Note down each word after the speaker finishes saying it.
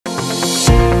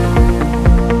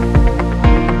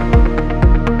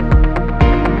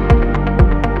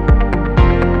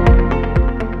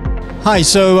Hi,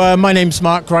 so my name's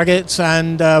Mark Raggett,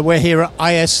 and we're here at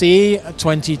ISE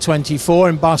 2024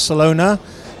 in Barcelona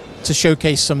to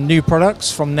showcase some new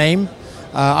products from Naim.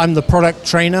 I'm the product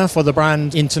trainer for the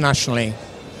brand internationally.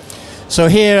 So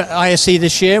here at ISE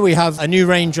this year we have a new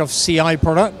range of CI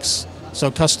products, so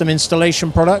custom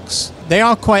installation products. They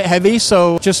are quite heavy,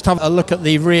 so just have a look at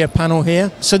the rear panel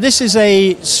here. So this is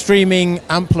a streaming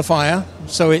amplifier,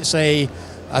 so it's a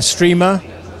streamer,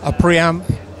 a preamp,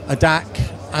 a DAC,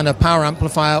 and a power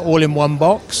amplifier all in one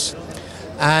box.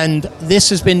 And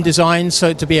this has been designed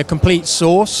so to be a complete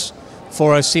source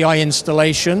for a CI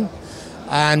installation.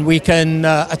 And we can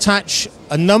attach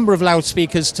a number of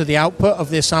loudspeakers to the output of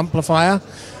this amplifier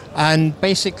and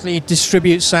basically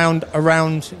distribute sound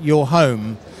around your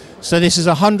home. So this is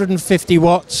 150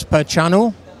 watts per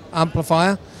channel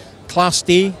amplifier, Class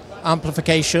D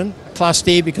amplification. Class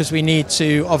D because we need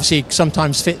to obviously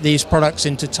sometimes fit these products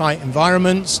into tight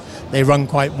environments. They run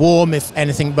quite warm, if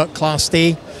anything but Class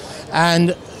D.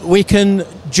 And we can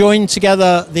join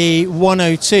together the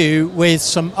 102 with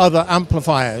some other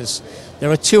amplifiers.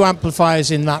 There are two amplifiers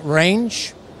in that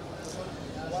range.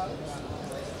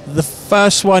 The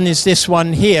first one is this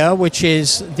one here, which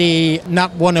is the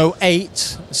NAP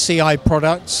 108 CI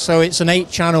product. So it's an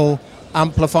 8-channel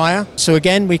amplifier. So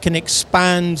again, we can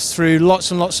expand through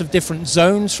lots and lots of different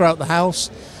zones throughout the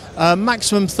house.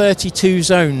 Maximum 32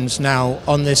 zones now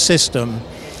on this system.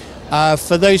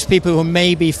 For those people who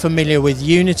may be familiar with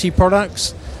Unity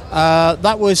products,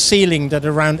 that was ceilinged at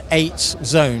around 8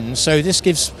 zones. So this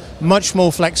gives much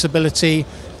more flexibility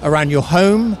around your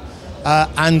home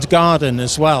and garden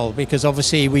as well, because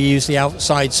obviously we use the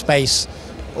outside space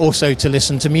also to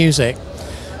listen to music.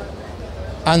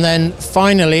 And then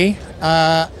finally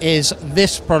is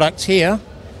this product here,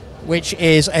 which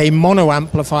is a mono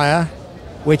amplifier,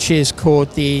 which is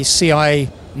called the CI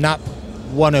NAP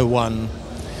 101.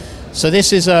 So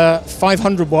this is a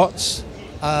 500 watts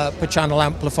per channel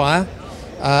amplifier.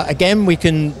 Again, we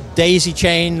can daisy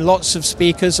chain lots of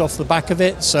speakers off the back of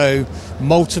it, so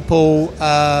multiple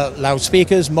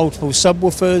loudspeakers, multiple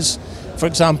subwoofers. For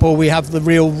example, we have the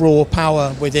real raw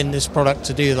power within this product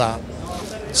to do that.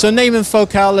 So Naim and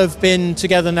Focal have been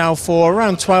together now for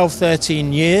around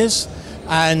 12-13 years,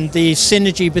 and the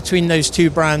synergy between those two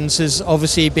brands has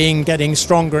obviously been getting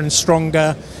stronger and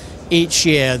stronger each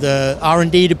year. The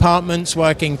R&D department's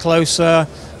working closer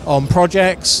on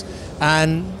projects,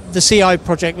 and the CI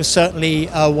project was certainly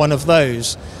one of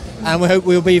those. And we hope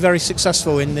we'll be very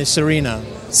successful in this arena.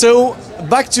 So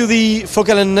back to the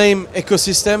Focal and Naim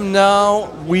ecosystem. Now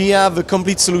we have a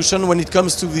complete solution when it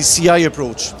comes to the CI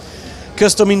approach.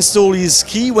 Custom install is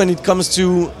key when it comes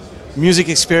to music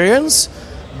experience,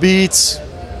 be it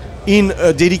in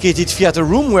a dedicated theater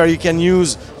room where you can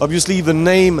use obviously the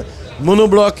Naim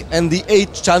monoblock and the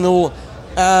 8-channel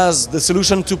as the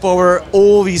solution to power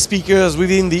all the speakers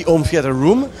within the home theater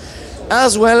room,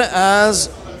 as well as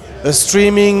a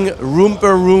streaming room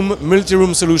per room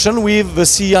multi-room solution with the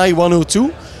CI 102,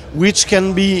 which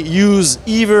can be used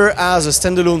either as a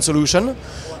standalone solution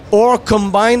or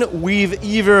combined with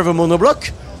either the monoblock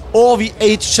or the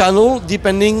 8-channel,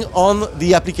 depending on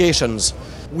the applications.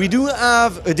 We do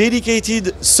have a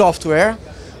dedicated software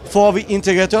for the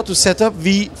integrator to set up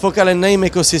the Focal and Naim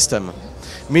ecosystem,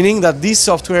 meaning that this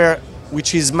software,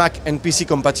 which is Mac and PC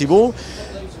compatible,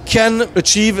 can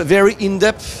achieve very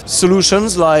in-depth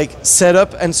solutions like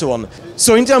setup and so on.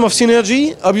 So in terms of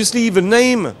synergy, obviously the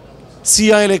Naim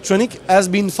CI electronic has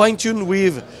been fine-tuned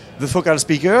with the Focal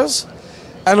speakers.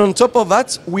 And on top of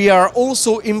that, we are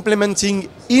also implementing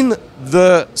in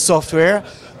the software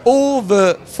all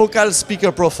the Focal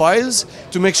speaker profiles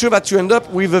to make sure that you end up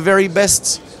with the very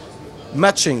best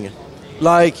matching.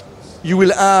 Like you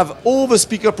will have all the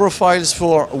speaker profiles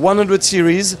for 100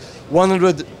 series,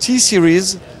 100T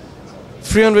series,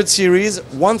 300 series,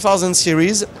 1000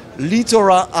 series,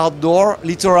 Litora outdoor,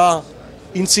 Litora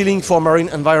in ceiling for marine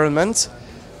environment,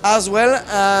 as well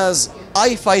as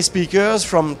hi-fi speakers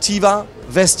from Tiva,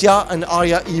 Vestia and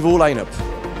Aria Evo lineup.